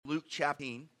Luke chapter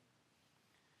 18.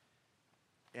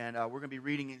 And we're going to be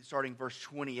reading starting verse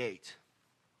 28.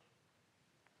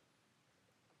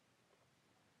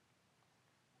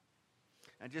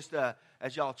 And just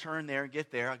as y'all turn there and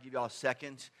get there, I'll give y'all a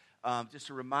second. Just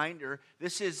a reminder,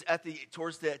 this is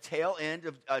towards the tail end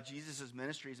of Jesus'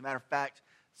 ministry. As a matter of fact,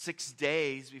 6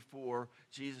 days before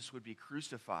Jesus would be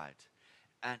crucified.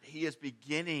 And he is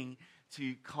beginning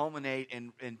to culminate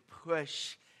and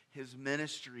push his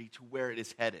ministry to where it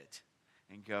is headed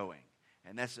and going.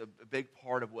 And that's a big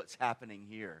part of what's happening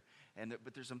here.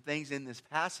 But there's some things in this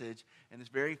passage, and this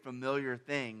very familiar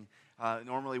thing.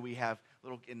 Normally we have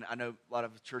and I know a lot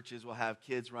of churches will have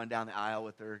kids run down the aisle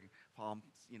with their palm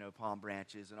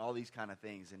branches and all these kind of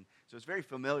things. And so it's very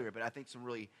familiar, but I think some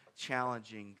really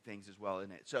challenging things as well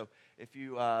in it. So if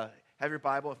you have your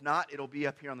Bible, if not, it'll be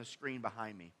up here on the screen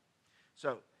behind me.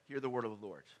 So hear the word of the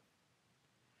Lord.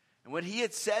 And when he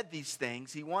had said these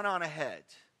things, he went on ahead,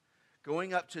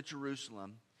 going up to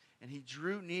Jerusalem, and he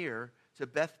drew near to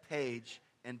Bethphage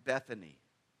and Bethany.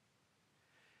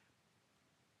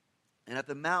 And at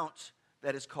the mount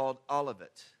that is called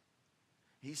Olivet,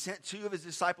 he sent two of his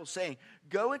disciples, saying,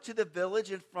 "Go into the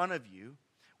village in front of you.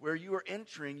 Where you are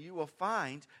entering, you will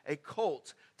find a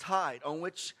colt tied, on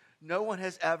which no one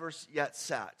has ever yet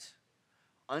sat.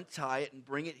 Untie it and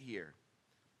bring it here.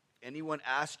 Anyone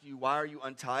asks you, 'Why are you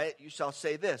untie it?' you shall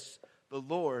say this, 'The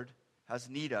Lord has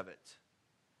need of it.'"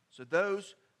 So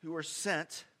those who were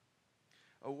sent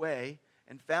away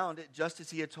and found it just as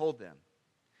he had told them.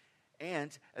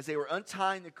 And as they were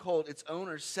untying the colt, its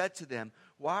owners said to them,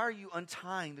 "Why are you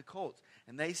untying the colt?"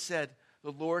 And they said,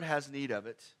 "The Lord has need of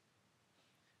it."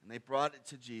 And they brought it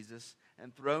to Jesus,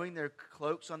 and throwing their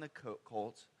cloaks on the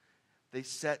colt, they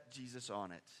set Jesus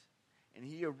on it. And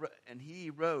he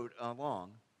rode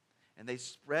along, and they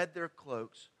spread their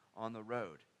cloaks on the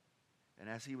road. And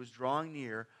as he was drawing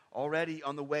near, already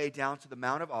on the way down to the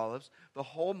Mount of Olives, the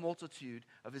whole multitude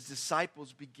of his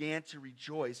disciples began to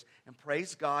rejoice and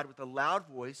praise God with a loud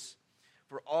voice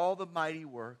for all the mighty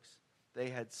works they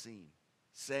had seen,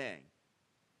 saying,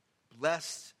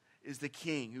 "Blessed is the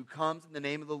King who comes in the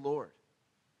name of the Lord.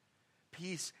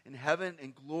 Peace in heaven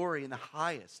and glory in the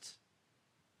highest."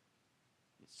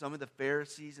 Some of the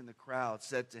Pharisees in the crowd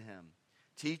said to him,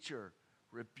 "Teacher,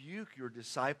 rebuke your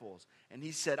disciples." And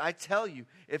he said, "I tell you,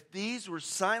 if these were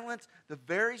silent, the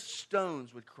very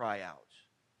stones would cry out."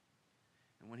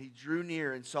 And when he drew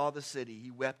near and saw the city,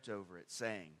 he wept over it,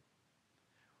 saying,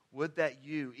 "Would that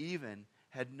you even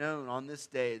had known on this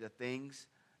day the things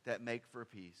that make for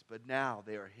peace, but now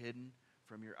they are hidden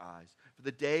from your eyes. For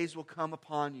the days will come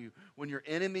upon you when your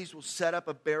enemies will set up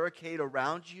a barricade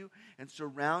around you and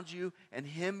surround you and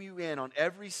hem you in on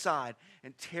every side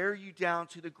and tear you down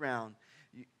to the ground,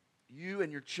 you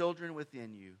and your children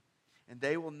within you. And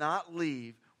they will not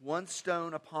leave one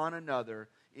stone upon another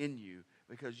in you,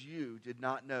 because you did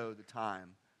not know the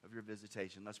time of your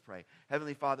visitation." Let's pray.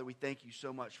 Heavenly Father, we thank you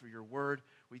so much for your word.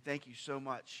 We thank you so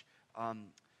much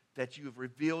that you have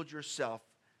revealed yourself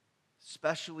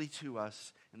especially to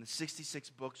us in the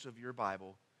 66 books of your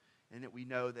Bible, and that we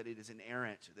know that it is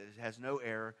inerrant, that it has no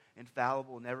error,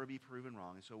 infallible, will never be proven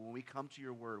wrong. And so when we come to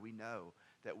your word, we know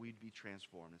that we'd be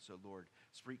transformed. And so, Lord,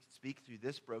 speak through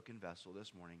this broken vessel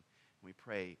this morning. And we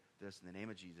pray this in the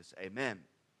name of Jesus. Amen.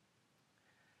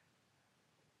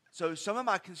 So some of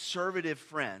my conservative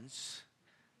friends,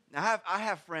 now I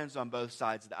have friends on both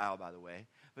sides of the aisle, by the way,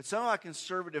 but some of my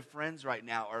conservative friends right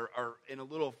now are in a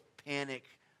little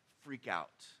panic freak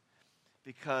out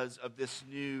because of this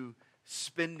new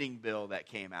spending bill that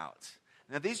came out.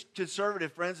 Now, these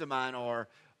conservative friends of mine are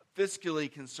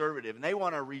fiscally conservative, and they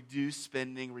want to reduce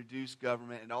spending, reduce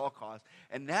government at all costs.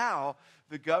 And now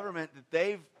the government that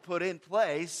they've put in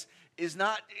place is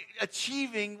not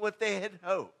achieving what they had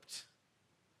hoped.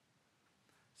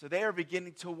 So they are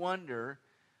beginning to wonder,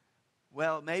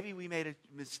 well, maybe we made a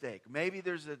mistake. Maybe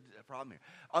there's a problem here.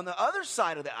 On the other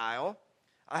side of the aisle,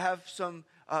 I have some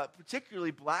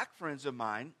particularly black friends of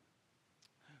mine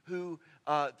who,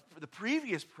 for the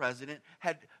previous president,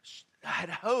 had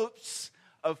hopes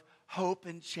of hope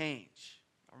and change.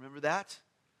 Remember that?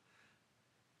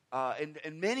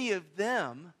 And many of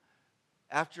them,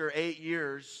 after 8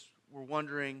 years, were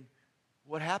wondering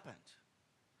what happened.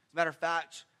 As a matter of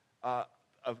fact,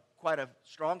 quite a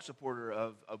strong supporter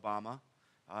of Obama,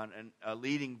 and a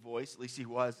leading voice, at least he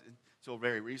was until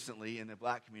very recently in the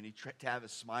black community,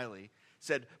 Tavis Smiley,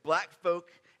 said, "Black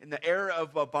folk in the era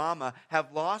of Obama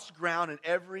have lost ground in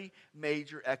every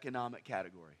major economic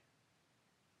category."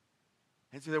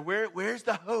 And so where's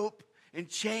the hope and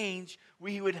change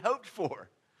we would hoped for?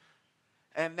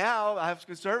 And now I have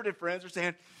conservative friends who are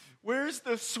saying, Where's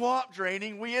the swamp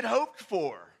draining we had hoped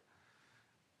for?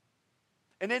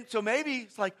 And then, so maybe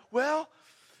it's like, well,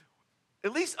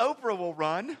 at least Oprah will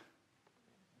run.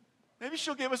 Maybe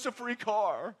she'll give us a free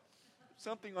car,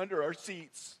 something under our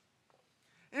seats.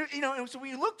 And so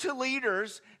we look to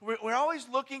leaders. We're always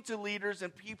looking to leaders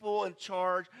and people in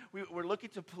charge. We're looking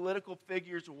to political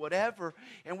figures or whatever,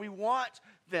 and we want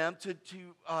them to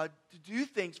do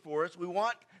things for us. We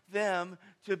want them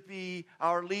to be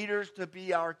our leaders, to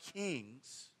be our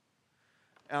kings.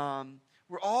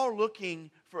 We're all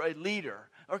looking for a leader.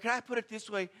 Or can I put it this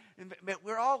way?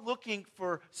 We're all looking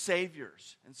for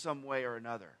saviors in some way or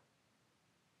another.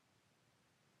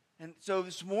 And so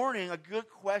this morning, a good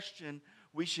question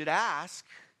we should ask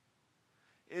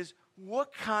is,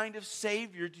 what kind of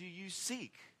Savior do you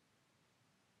seek?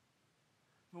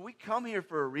 Well, we come here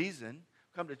for a reason.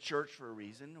 We come to church for a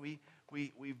reason. We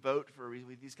vote for a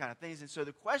reason. These kind of things. And so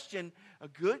the question, a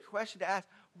good question to ask,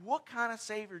 what kind of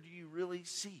Savior do you really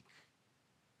seek?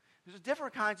 There's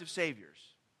different kinds of Saviors.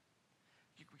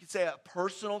 We could say a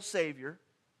personal Savior.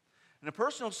 And a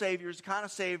personal Savior is the kind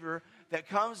of Savior that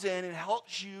comes in and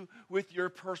helps you with your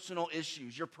personal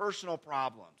issues, your personal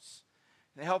problems.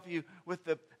 They help you with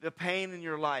the pain in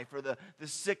your life, or the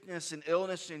sickness and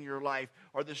illness in your life,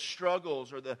 or the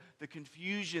struggles, or the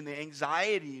confusion, the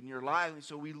anxiety in your life. And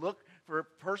so we look for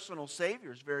personal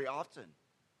Saviors very often.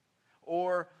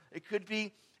 Or it could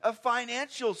be a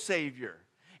financial Savior.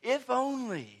 If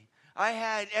only I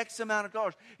had X amount of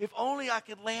dollars, if only I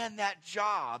could land that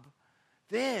job,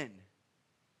 then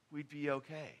we'd be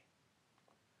okay.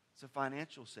 It's a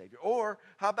financial Savior. Or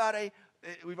how about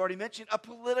we've already mentioned, a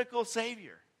political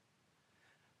Savior.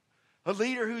 A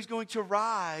leader who's going to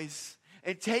rise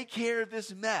and take care of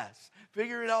this mess.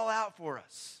 Figure it all out for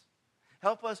us.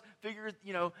 Help us figure,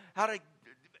 how to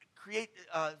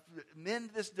mend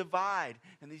this divide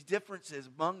and these differences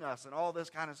among us and all this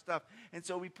kind of stuff. And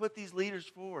so we put these leaders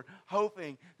forward,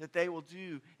 hoping that they will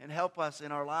do and help us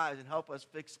in our lives and help us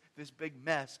fix this big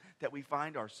mess that we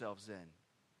find ourselves in.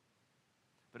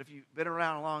 But if you've been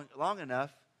around long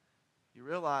enough, you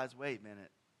realize, wait a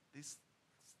minute, these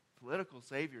political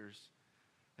saviors,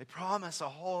 they promise a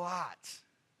whole lot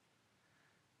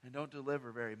and don't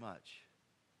deliver very much.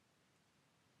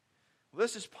 Well,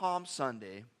 this is Palm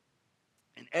Sunday,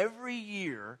 and every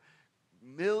year,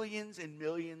 millions and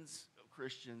millions of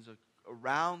Christians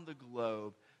around the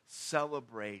globe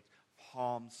celebrate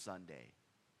Palm Sunday.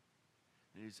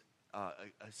 It is a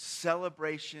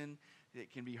celebration that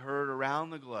can be heard around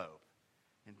the globe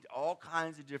in all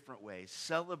kinds of different ways,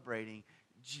 celebrating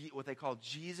what they call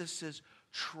Jesus'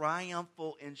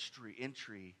 triumphal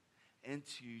entry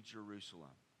into Jerusalem.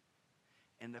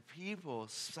 And the people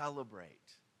celebrate,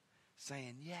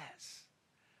 saying, yes,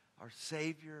 our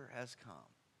Savior has come.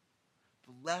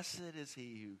 Blessed is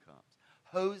he who comes.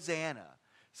 Hosanna,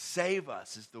 save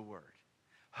us is the word.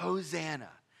 Hosanna.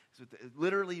 So it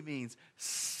literally means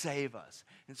save us.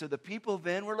 And so the people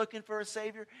then were looking for a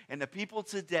Savior, and the people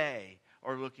today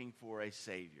are looking for a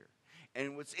Savior.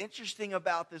 And what's interesting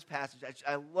about this passage,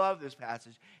 I love this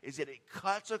passage, is that it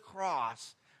cuts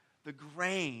across the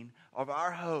grain of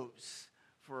our hopes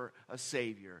for a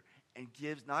Savior and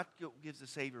gives the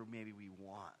Savior maybe we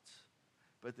want,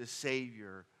 but the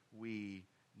Savior we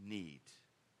need.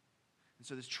 And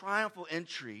so this triumphal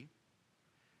entry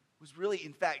was really,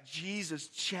 in fact, Jesus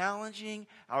challenging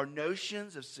our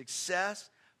notions of success,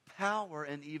 power,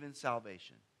 and even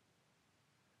salvation.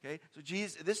 Okay? So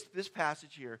Jesus, this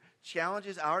passage here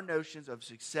challenges our notions of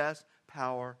success,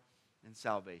 power, and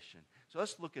salvation. So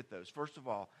let's look at those. First of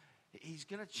all, he's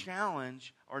going to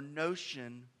challenge our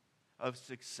notion of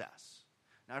success.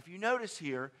 Now, if you notice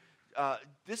here,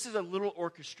 this is a little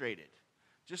orchestrated.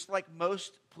 Just like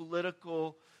most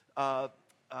political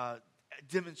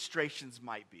demonstrations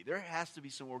might be. There has to be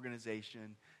some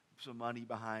organization, some money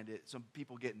behind it, some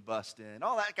people getting bussed in,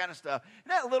 all that kind of stuff.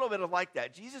 And that a little bit of like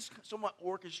that. Jesus somewhat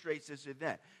orchestrates this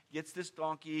event. Gets this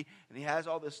donkey, and he has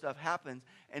all this stuff happens.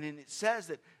 And then it says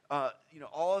that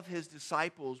all of his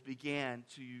disciples began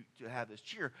to have this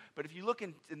cheer. But if you look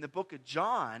in the book of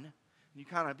John, you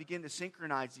kind of begin to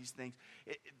synchronize these things.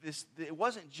 It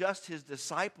wasn't just his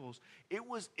disciples. It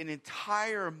was an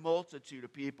entire multitude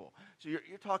of people. So you're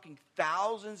talking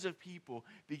thousands of people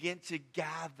begin to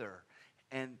gather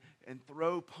and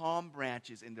throw palm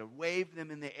branches and to wave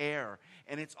them in the air.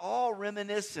 And it's all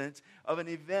reminiscent of an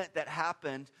event that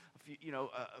happened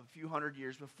a few hundred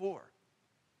years before.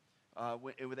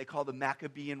 What they call the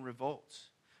Maccabean revolts.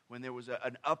 When there was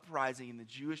an uprising and the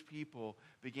Jewish people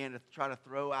began to try to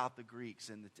throw out the Greeks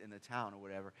in the town or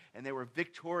whatever. And they were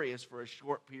victorious for a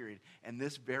short period. And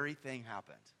this very thing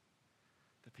happened.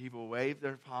 The the people waved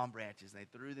their palm branches and they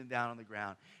threw them down on the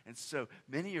ground. And so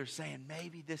many are saying,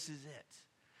 maybe this is it.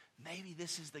 Maybe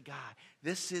this is the guy.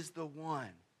 This is the one.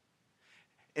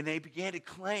 And they began to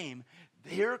claim,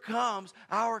 here comes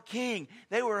our king.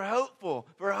 They were hopeful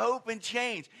for hope and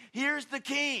change. Here's the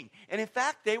king. And in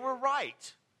fact, they were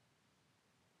right.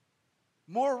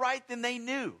 More right than they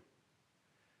knew.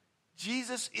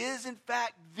 Jesus is, in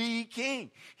fact, the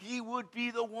king. He would be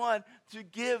the one to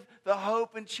give the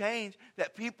hope and change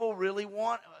that people really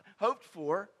hoped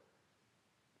for,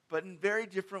 but in a very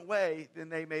different way than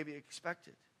they maybe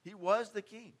expected. He was the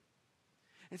king.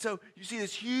 And so you see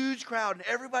this huge crowd, and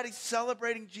everybody's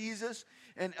celebrating Jesus.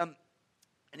 And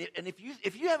if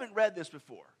you haven't read this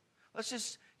before, let's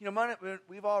just,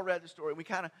 we've all read the story. We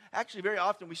kind of, actually very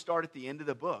often we start at the end of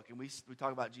the book, and we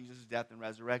talk about Jesus' death and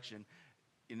resurrection.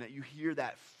 And that you hear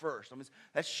that first. I mean,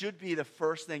 that should be the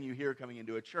first thing you hear coming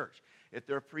into a church. If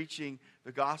they're preaching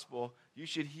the gospel, you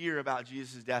should hear about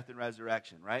Jesus' death and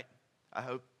resurrection, right? I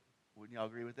hope. Wouldn't y'all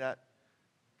agree with that?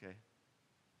 Okay.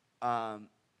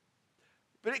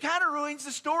 But it kind of ruins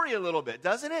the story a little bit,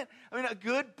 doesn't it? I mean, a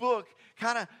good book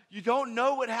you don't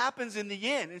know what happens in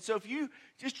the end. And so if you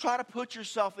just try to put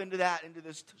yourself into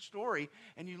this story,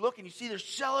 and you look and you see they're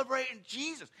celebrating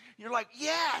Jesus, you're like,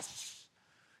 yes!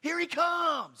 Here he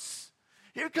comes.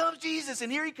 Here comes Jesus,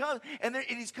 and here he comes. And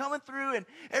he's coming through, and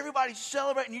everybody's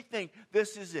celebrating. You think,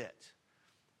 this is it.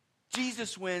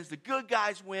 Jesus wins. The good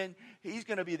guys win. He's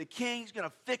going to be the king. He's going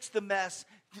to fix the mess.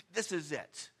 This is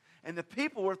it. And the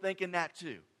people were thinking that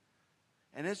too.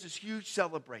 And there's this huge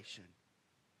celebration.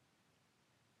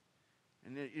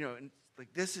 And then,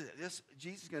 this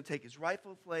Jesus is going to take his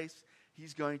rightful place.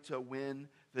 He's going to win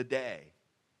the day.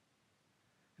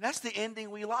 And that's the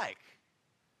ending we like.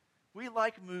 We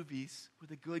like movies where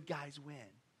the good guys win,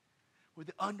 where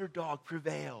the underdog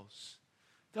prevails,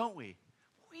 don't we?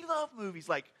 We love movies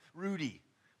like Rudy,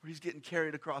 where he's getting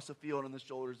carried across the field on the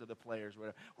shoulders of the players.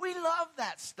 Whatever. We love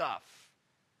that stuff.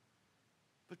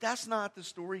 But that's not the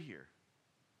story here.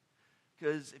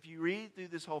 Because if you read through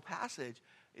this whole passage,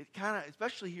 it kind of,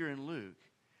 especially here in Luke,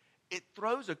 it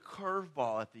throws a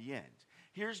curveball at the end.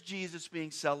 Here's Jesus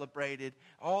being celebrated.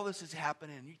 All this is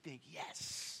happening, and you think,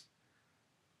 yes.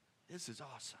 This is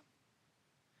awesome.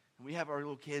 And we have our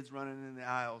little kids running in the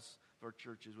aisles of our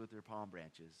churches with their palm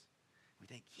branches. We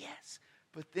think, yes.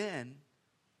 But then,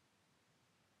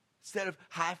 instead of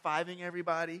high-fiving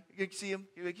everybody, you see him,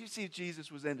 you see if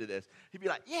Jesus was into this. He'd be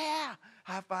like, yeah,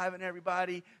 high-fiving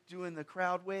everybody, doing the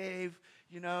crowd wave,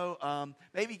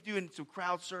 maybe doing some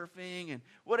crowd surfing and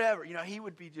whatever. He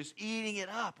would be just eating it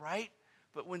up, right?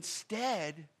 But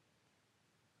instead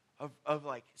of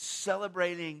like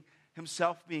celebrating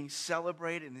himself being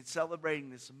celebrated and celebrating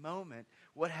this moment,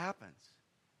 what happens?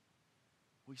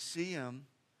 We see him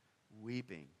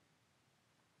weeping.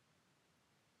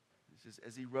 It says,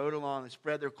 as he rode along, they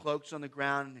spread their cloaks on the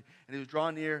ground, and he was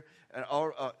drawn near, and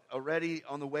already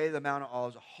on the way to the Mount of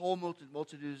Olives, a whole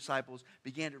multitude of disciples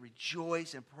began to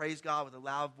rejoice and praise God with a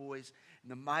loud voice in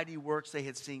the mighty works they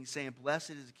had seen, saying,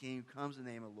 blessed is the King who comes in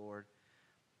the name of the Lord.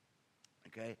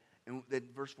 Okay? And then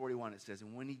verse 41 it says,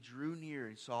 and when he drew near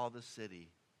and saw the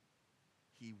city,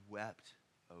 he wept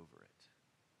over it.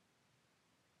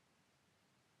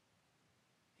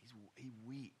 He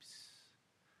weeps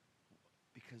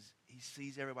because he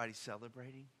sees everybody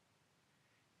celebrating,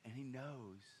 and he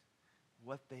knows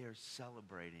what they are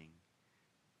celebrating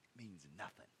means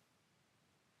nothing.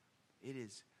 It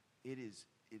is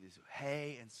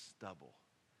hay and stubble.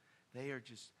 They are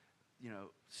just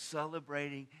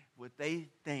celebrating what they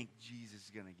think Jesus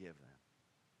is going to give them.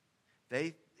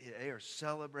 They are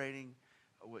celebrating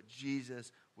what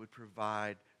Jesus would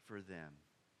provide for them.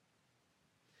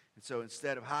 And so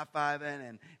instead of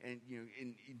high-fiving and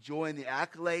enjoying the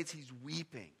accolades, he's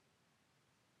weeping.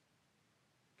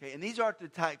 Okay, and these aren't the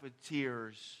type of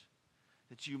tears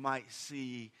that you might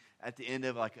see at the end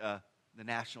of the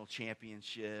national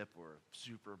championship or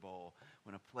Super Bowl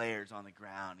when a player's on the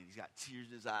ground and he's got tears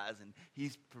in his eyes and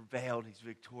he's prevailed, he's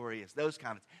victorious. Those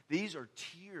kind of these are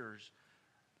tears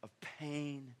of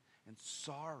pain and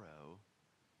sorrow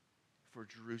for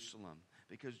Jerusalem,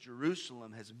 because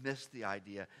Jerusalem has missed the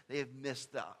idea. They have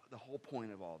missed the whole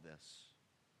point of all this.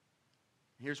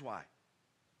 Here's why.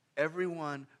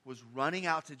 Everyone was running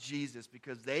out to Jesus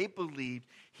because they believed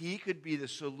he could be the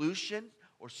solution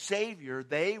or savior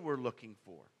they were looking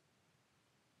for.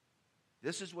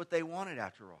 This is what they wanted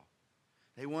after all.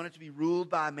 They wanted to be ruled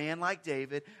by a man like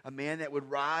David, a man that would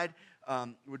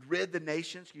rid the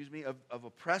nation, of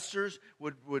oppressors,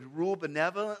 would rule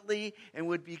benevolently, and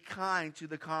would be kind to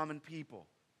the common people.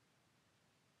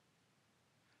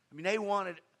 I mean, they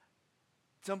wanted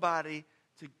somebody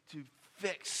to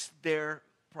fix their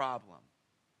problem.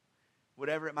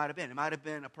 Whatever it might have been. It might have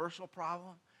been a personal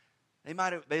problem.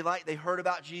 They heard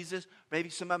about Jesus. Maybe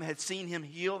some of them had seen him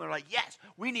heal. And they're like, yes,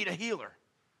 we need a healer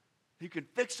who can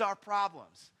fix our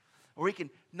problems. Or he can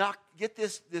get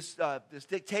this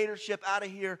dictatorship out of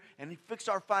here and fix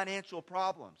our financial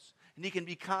problems. And he can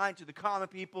be kind to the common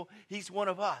people. He's one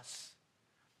of us.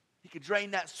 He can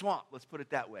drain that swamp, let's put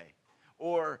it that way.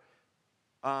 Or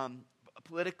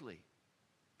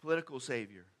political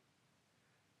savior.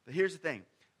 But here's the thing.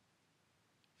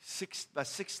 6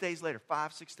 days later,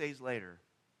 5-6 days later,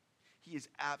 he is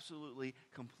absolutely,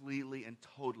 completely, and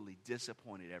totally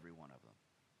disappointed every one of them.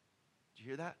 Did you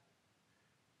hear that?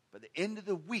 By the end of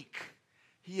the week,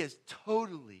 he has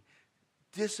totally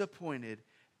disappointed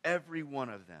every one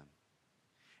of them.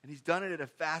 And he's done it at a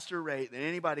faster rate than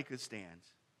anybody could stand.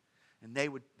 And they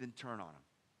would then turn on him.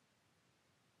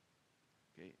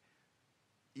 Okay?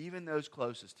 Even those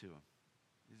closest to him,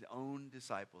 his own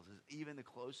disciples, even the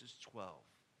closest 12,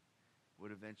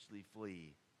 would eventually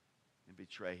flee and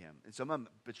betray him. And some of them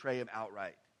betray him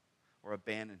outright or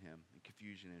abandon him in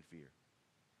confusion and fear.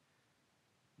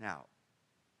 Now,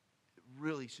 it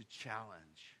really should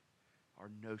challenge our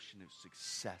notion of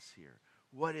success here.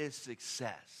 What is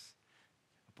success?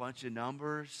 A bunch of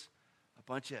numbers, a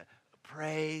bunch of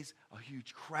praise, a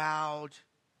huge crowd.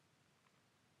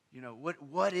 You know,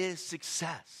 what is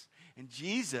success? And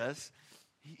Jesus,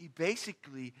 he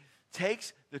basically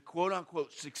takes the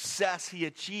quote-unquote success he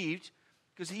achieved,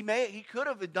 because he could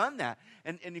have done that.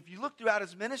 And if you look throughout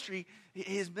his ministry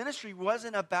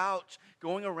wasn't about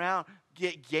going around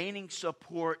gaining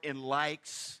support and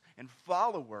likes and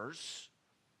followers.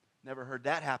 Never heard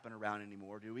that happen around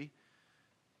anymore, do we?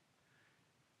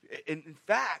 In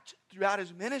fact, throughout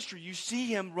his ministry, you see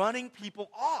him running people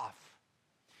off.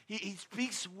 He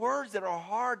speaks words that are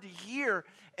hard to hear,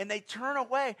 and they turn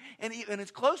away. And his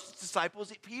closest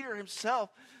disciples, Peter himself,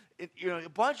 a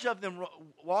bunch of them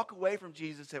walk away from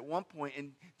Jesus at one point,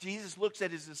 and Jesus looks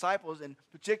at his disciples, and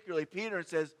particularly Peter, and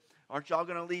says, aren't y'all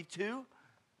going to leave too?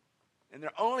 And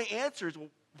their only answer is, well,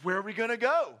 where are we going to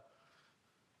go?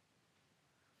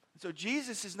 And so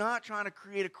Jesus is not trying to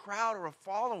create a crowd or a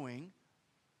following,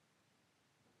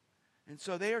 and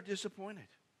so they are disappointed.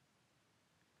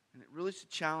 And it really should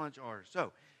challenge ours.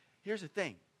 So, here's the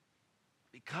thing.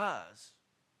 Because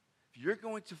if you're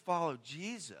going to follow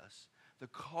Jesus, the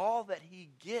call that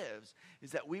he gives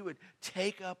is that we would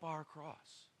take up our cross.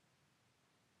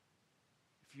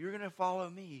 If you're going to follow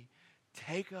me,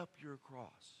 take up your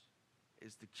cross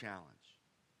is the challenge.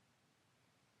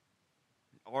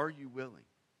 Are you willing?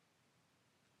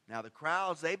 Now, the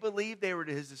crowds, they believed they were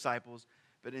his disciples,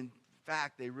 but in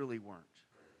fact, they really weren't.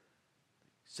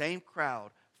 Same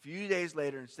crowd, a few days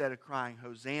later, instead of crying,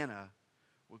 Hosanna,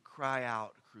 would cry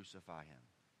out, crucify him.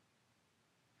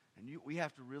 And we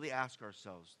have to really ask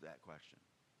ourselves that question.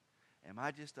 Am I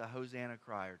just a Hosanna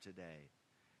crier today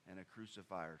and a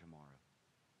crucifier tomorrow?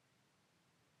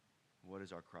 What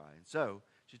is our cry? And so,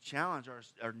 to challenge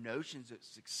our notions of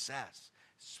success,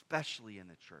 especially in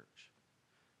the church.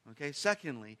 Okay,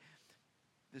 secondly,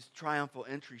 this triumphal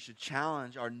entry should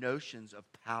challenge our notions of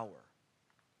power.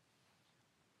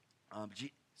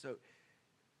 So,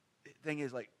 the thing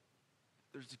is, like,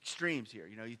 there's extremes here.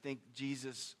 You know, you think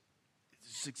Jesus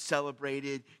is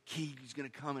celebrated, king who's going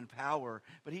to come in power,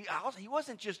 but he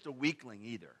wasn't just a weakling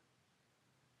either.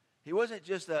 He wasn't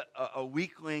just a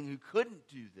weakling who couldn't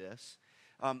do this.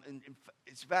 In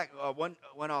fact, one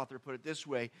author put it this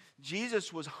way: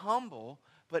 Jesus was humble,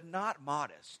 but not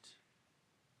modest.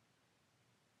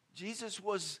 Jesus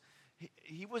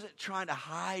he wasn't trying to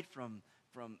hide from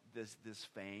this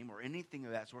fame or anything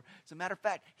of that sort. As a matter of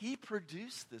fact, he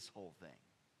produced this whole thing.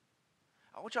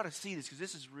 I want y'all to see this because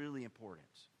this is really important.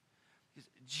 Because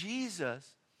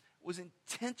Jesus was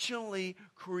intentionally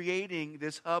creating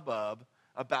this hubbub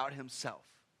about himself.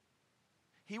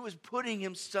 He was putting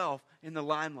himself in the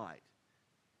limelight.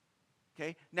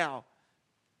 Okay? Now,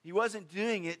 he wasn't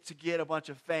doing it to get a bunch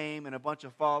of fame and a bunch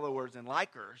of followers and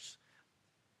likers.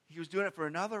 He was doing it for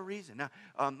another reason.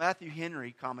 Now, Matthew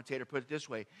Henry, commentator, put it this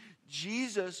way: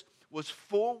 Jesus was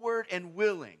forward and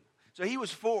willing. So he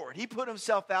was forward. He put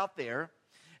himself out there,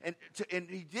 and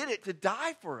he did it to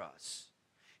die for us.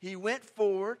 He went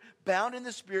forward, bound in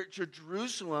the Spirit, to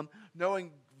Jerusalem,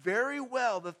 knowing very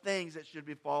well the things that should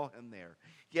befall him there.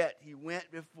 Yet he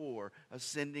went before,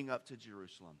 ascending up to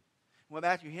Jerusalem. What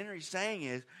Matthew Henry's saying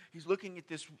is, he's looking at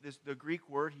the Greek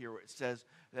word here where it says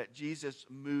that Jesus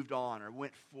moved on or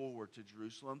went forward to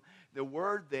Jerusalem. The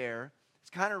word there is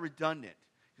kind of redundant.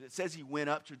 It says he went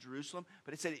up to Jerusalem,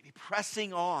 but it said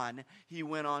pressing on, he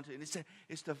went on to, and it said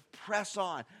it's to press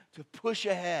on, to push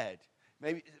ahead,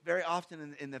 maybe very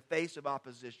often in the face of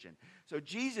opposition. So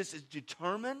Jesus is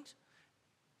determined,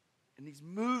 and he's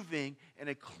moving in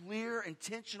a clear,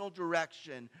 intentional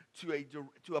direction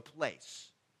to a place.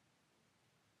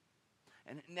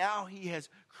 And now he has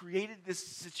created this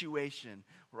situation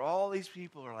where all these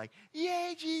people are like,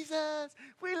 yay, Jesus,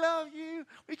 we love you.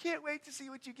 We can't wait to see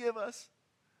what you give us.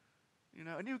 You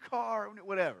know, a new car,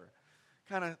 whatever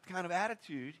kind of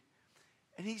attitude.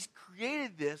 And he's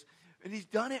created this, and he's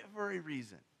done it for a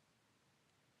reason.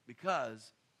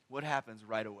 Because what happens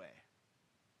right away?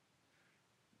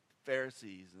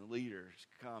 Pharisees and leaders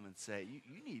come and say,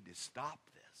 you need to stop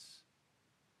this.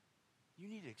 You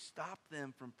need to stop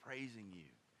them from praising you.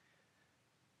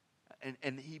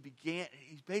 And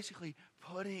he's basically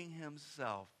putting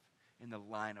himself in the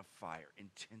line of fire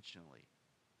intentionally.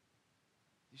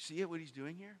 You see what he's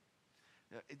doing here?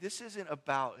 This isn't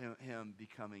about him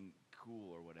becoming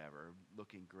cool or whatever,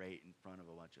 looking great in front of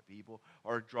a bunch of people,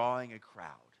 or drawing a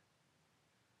crowd.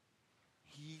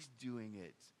 He's doing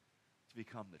it to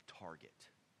become the target.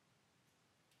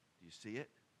 Do you see it?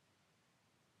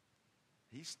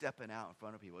 He's stepping out in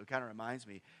front of people. It kind of reminds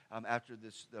me, after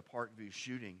the Parkview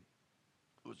shooting,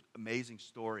 it was amazing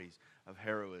stories of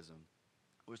heroism.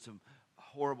 There was some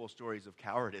horrible stories of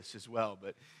cowardice as well,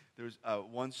 but there's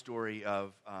one story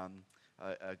of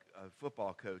a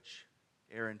football coach,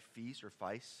 Aaron Feist.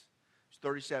 He's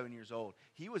 37 years old.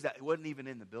 He wasn't even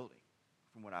in the building,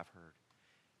 from what I've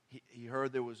heard. He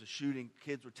heard there was a shooting.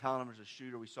 Kids were telling him there's a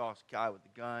shooter. We saw a guy with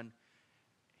a gun.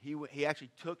 He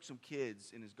actually took some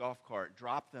kids in his golf cart,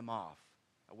 dropped them off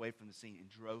away from the scene, and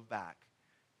drove back,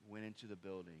 went into the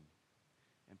building,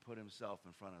 and put himself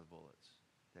in front of the bullets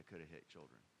that could have hit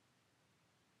children.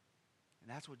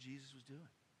 And that's what Jesus was doing.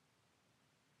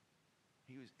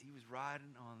 He was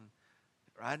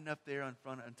riding up there on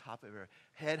top of her,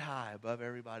 head high above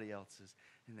everybody else's,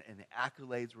 and the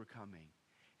accolades were coming,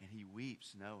 and he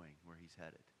weeps knowing where he's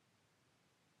headed.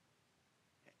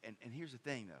 And here's the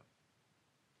thing, though.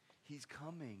 He's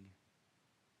coming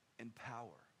in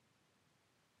power.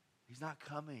 He's not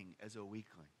coming as a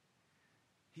weakling.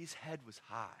 His head was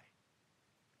high.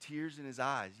 Tears in his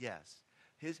eyes, yes.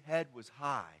 His head was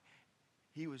high.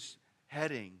 He was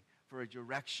heading for a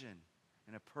direction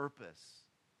and a purpose.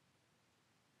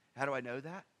 How do I know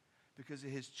that? Because of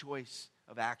his choice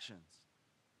of actions.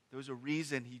 There was a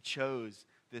reason he chose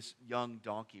this young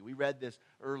donkey. We read this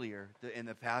earlier in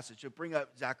the passage. So bring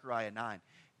up Zechariah 9.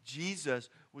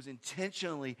 Jesus was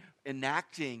intentionally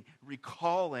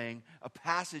recalling a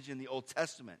passage in the Old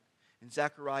Testament. In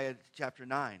Zechariah chapter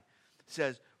 9, it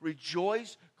says,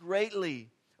 "Rejoice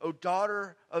greatly, O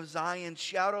daughter of Zion.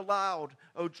 Shout aloud,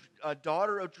 O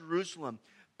daughter of Jerusalem.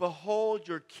 Behold,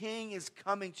 your king is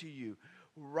coming to you.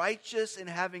 Righteous and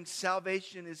having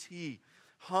salvation is he,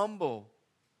 humble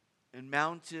and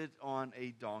mounted on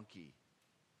a donkey,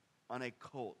 on a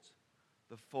colt,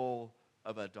 the foal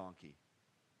of a donkey.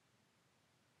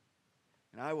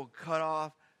 And I will cut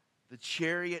off the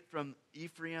chariot from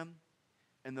Ephraim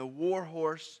and the war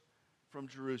horse from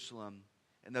Jerusalem.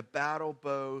 And the battle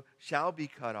bow shall be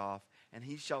cut off, and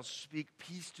he shall speak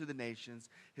peace to the nations.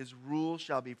 His rule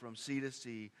shall be from sea to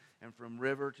sea and from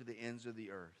river to the ends of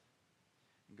the earth."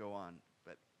 And go on.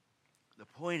 But the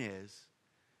point is,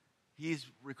 he's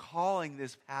recalling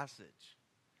this passage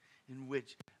in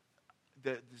which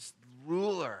this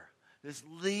ruler, this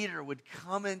leader would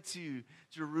come into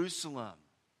Jerusalem.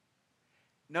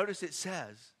 Notice it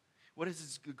says, what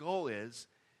his goal is,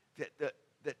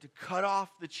 that to cut off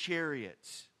the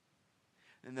chariots,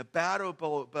 and the battle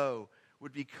bow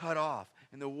would be cut off,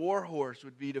 and the war horse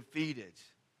would be defeated.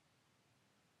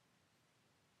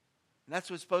 And that's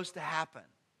what's supposed to happen.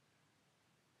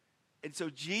 And so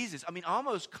Jesus,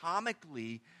 almost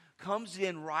comically, comes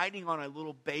in riding on a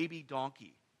little baby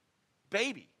donkey.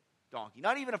 Baby donkey,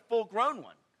 not even a full-grown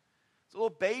one. It's a little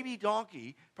baby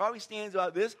donkey, probably stands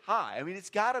about this high. It's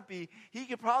got to be, he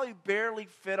could probably barely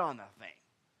fit on the thing.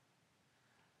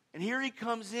 And here he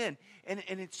comes in, and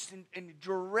it's in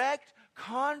direct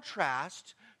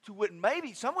contrast to what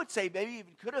maybe, some would say maybe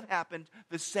even could have happened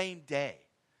the same day.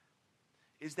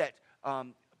 Is that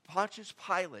Pontius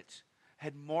Pilate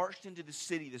had marched into the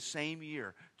city the same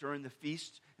year during the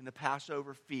feast and the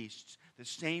Passover feasts. The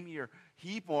same year,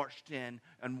 he marched in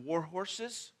on war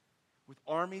horses with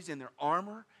armies in their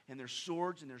armor and their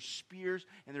swords and their spears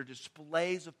and their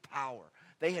displays of power.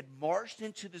 They had marched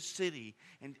into the city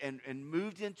and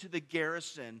moved into the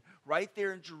garrison right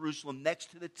there in Jerusalem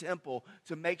next to the temple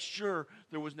to make sure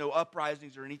there was no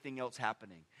uprisings or anything else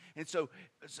happening. And so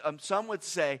some would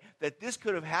say that this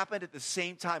could have happened at the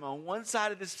same time. On one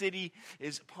side of the city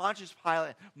is Pontius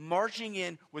Pilate marching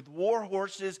in with war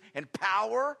horses and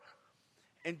power,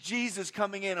 and Jesus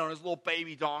coming in on his little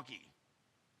baby donkey.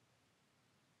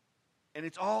 And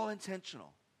it's all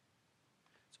intentional.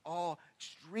 It's all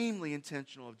extremely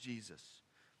intentional of Jesus.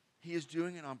 He is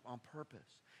doing it on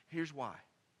purpose. Here's why.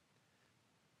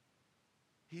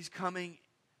 He's coming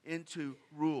in to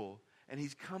rule, and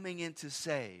he's coming in to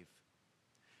save.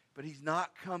 But he's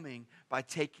not coming by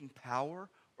taking power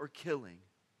or killing,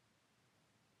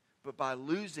 but by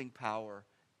losing power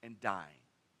and dying.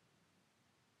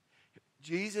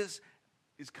 Jesus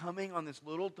is coming on this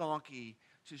little donkey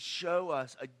to show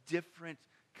us a different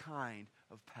kind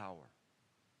of power.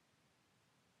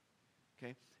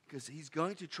 Okay? Because he's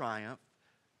going to triumph.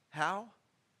 How?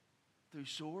 Through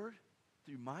sword?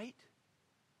 Through might?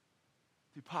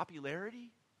 Through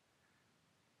popularity?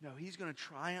 No, he's going to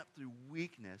triumph through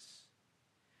weakness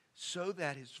so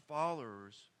that his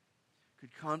followers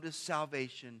could come to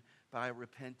salvation by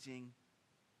repenting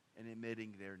and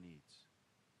admitting their needs.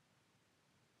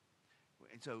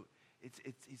 And so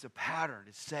it's a pattern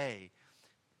to say,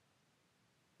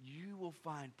 you will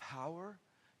find power,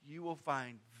 you will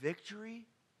find victory,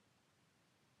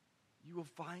 you will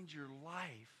find your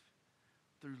life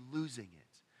through losing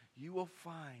it. You will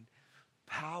find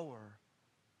power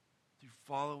through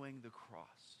following the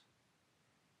cross.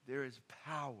 There is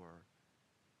power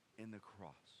in the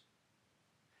cross.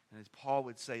 And as Paul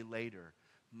would say later,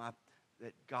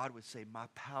 that God would say, my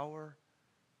power,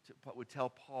 would tell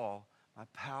Paul, my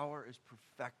power is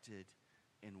perfected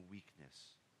in weakness.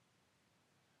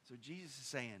 So Jesus is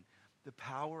saying, the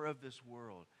power of this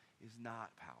world is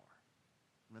not power.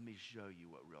 Let me show you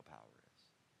what real power is.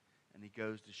 And he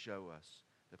goes to show us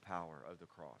the power of the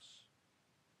cross.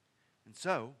 And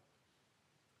so,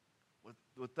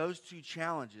 with those two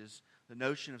challenges, the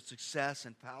notion of success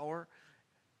and power,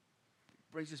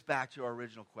 brings us back to our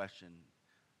original question.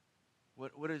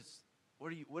 What is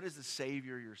the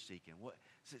Savior you're seeking?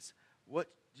 What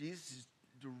Jesus is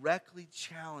directly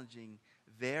challenging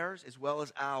theirs as well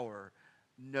as our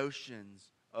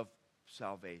notions of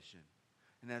salvation.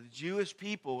 And now the Jewish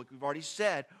people, like we've already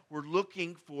said, were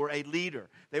looking for a leader.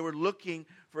 They were looking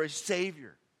for a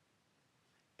Savior.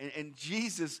 And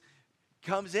Jesus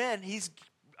comes in, he's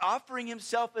offering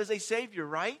himself as a Savior,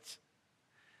 right?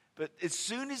 But as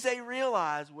soon as they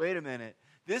realize, wait a minute,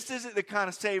 this isn't the kind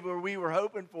of Savior we were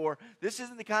hoping for, this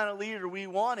isn't the kind of leader we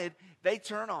wanted, they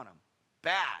turn on him.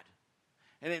 Bad.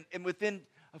 And within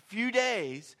a few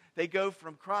days, they go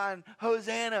from crying,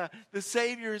 Hosanna, the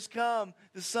Savior has come,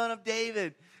 the Son of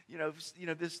David. You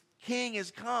know, this King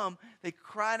has come. They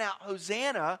crying out,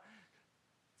 Hosanna.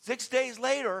 6 days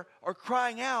later are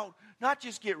crying out, not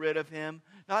just get rid of him,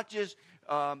 not just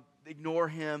ignore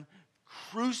him,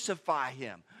 crucify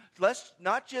him. Let's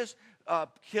not just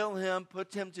kill him,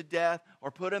 put him to death,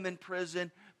 or put him in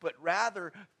prison, but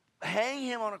rather hang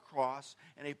him on a cross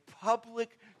in a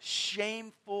public,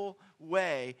 shameful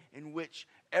way in which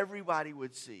everybody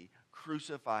would see.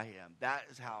 Crucify him. That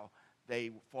is how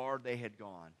far they had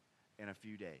gone in a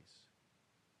few days.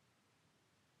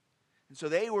 And so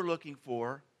they were looking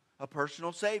for a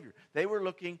personal Savior. They were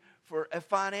looking for a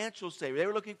financial Savior. They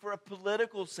were looking for a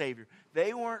political Savior.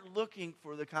 They weren't looking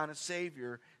for the kind of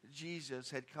Savior Jesus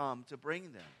had come to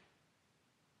bring them.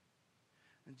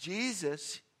 And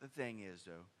Jesus, the thing is,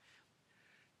 though,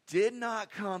 did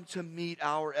not come to meet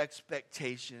our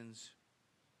expectations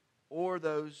or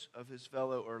those of his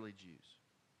fellow early Jews.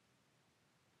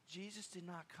 Jesus did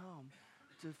not come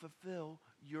to fulfill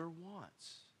your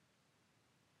wants.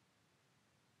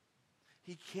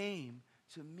 He came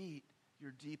to meet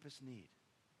your deepest need.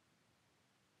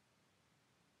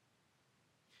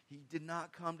 He did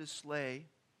not come to slay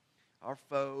our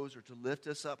foes or to lift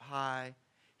us up high.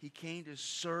 He came to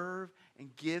serve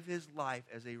and give his life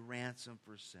as a ransom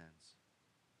for sins.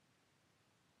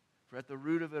 For at the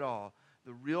root of it all,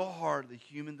 the real heart of the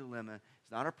human dilemma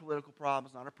is not our political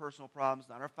problems, not our personal problems,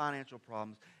 not our financial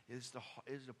problems. It is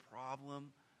the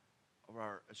problem of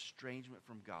our estrangement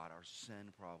from God, our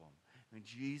sin problem. When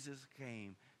Jesus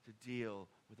came to deal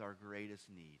with our greatest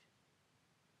need,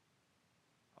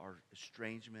 our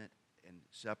estrangement and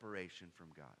separation from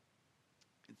God.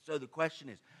 And so the question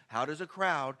is, how does a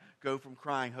crowd go from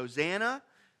crying, Hosanna,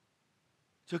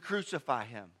 to crucify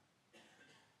him?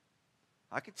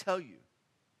 I can tell you,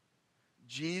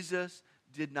 Jesus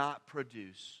did not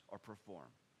produce or perform.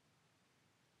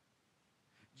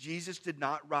 Jesus did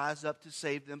not rise up to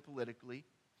save them politically.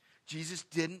 Jesus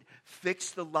didn't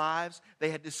fix the lives they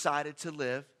had decided to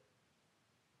live.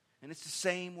 And it's the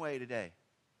same way today.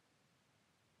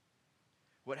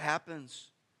 What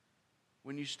happens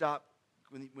when you stop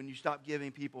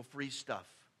giving people free stuff?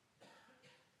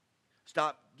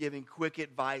 Stop giving quick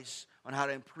advice on how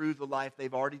to improve the life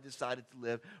they've already decided to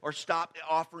live, or stop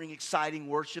offering exciting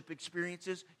worship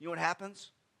experiences. You know what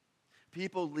happens?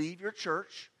 People leave your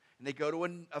church and they go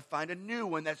to find a new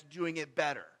one that's doing it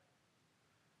better.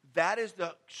 That is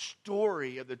the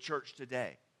story of the church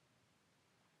today.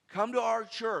 Come to our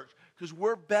church because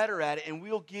we're better at it, and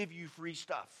we'll give you free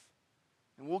stuff.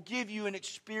 And we'll give you an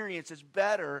experience that's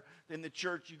better than the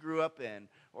church you grew up in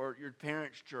or your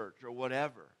parents' church or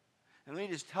whatever. And let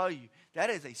me just tell you, that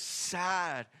is a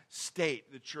sad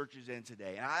state the church is in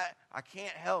today. And I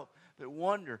can't help but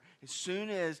wonder, as soon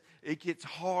as it gets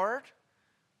hard,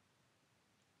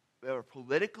 or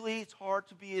politically it's hard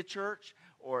to be a church,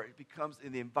 or it becomes,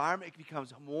 in the environment, it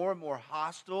becomes more and more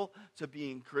hostile to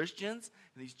being Christians,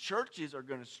 and these churches are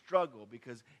going to struggle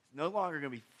because it's no longer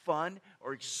going to be fun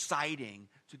or exciting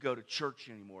to go to church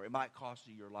anymore. It might cost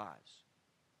you your lives.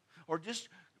 Or just,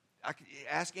 I could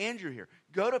ask Andrew here,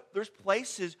 there's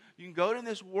places you can go to in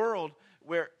this world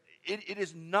where it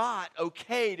is not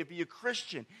okay to be a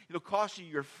Christian. It'll cost you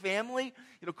your family,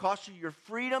 it'll cost you your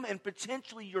freedom, and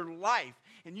potentially your life.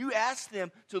 And you ask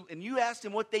them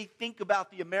what they think about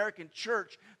the American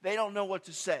church, they don't know what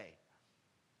to say.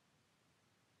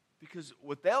 Because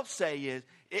what they'll say is,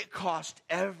 it costs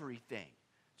everything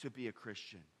to be a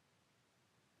Christian.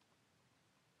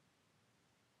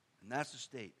 And that's the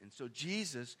state. And so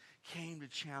Jesus came to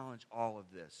challenge all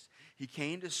of this. He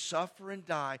came to suffer and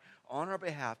die on our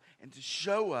behalf and to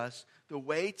show us the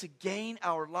way to gain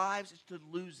our lives is to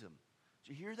lose them.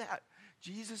 Did you hear that?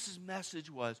 Jesus'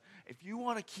 message was, if you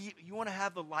want to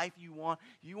have the life you want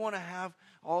to have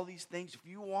all these things, if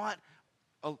you want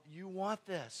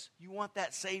this, you want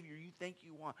that Savior you think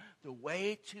you want, the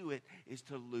way to it is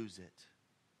to lose it.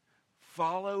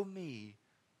 Follow me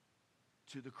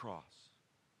to the cross.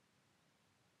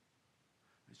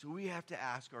 And so we have to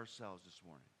ask ourselves this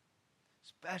morning,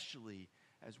 especially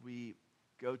as we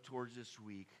go towards this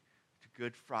week to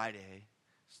Good Friday,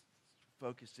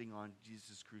 focusing on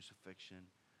Jesus' crucifixion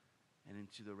and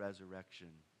into the resurrection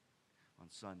on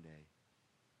Sunday.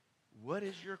 What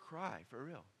is your cry for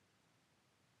real?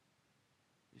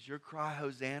 Is your cry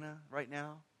Hosanna right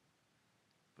now?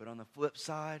 But on the flip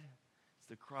side, it's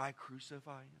the cry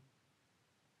crucify him.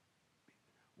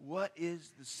 What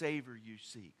is the Savior you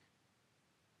seek?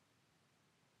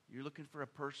 You're looking for a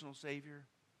personal Savior?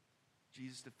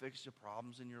 Jesus to fix the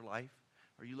problems in your life?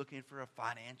 Are you looking for a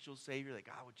financial Savior that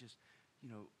God would just,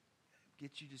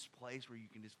 get you to this place where you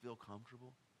can just feel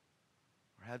comfortable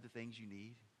or have the things you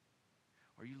need?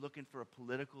 Are you looking for a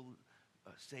political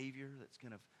Savior that's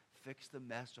going to fix the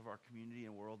mess of our community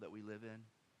and world that we live in,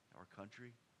 our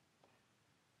country?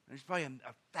 And there's probably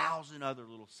 1,000 other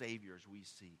little Saviors we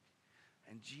seek.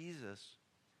 And Jesus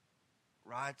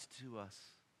rides to us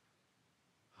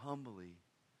humbly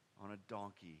on a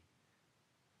donkey,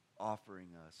 offering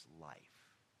us life.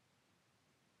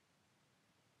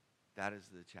 That is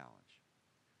the challenge.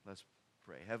 Let's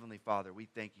pray. Heavenly Father, we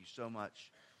thank you so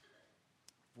much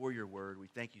for your word. We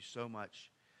thank you so much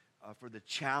for the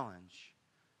challenge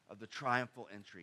of the triumphal entry.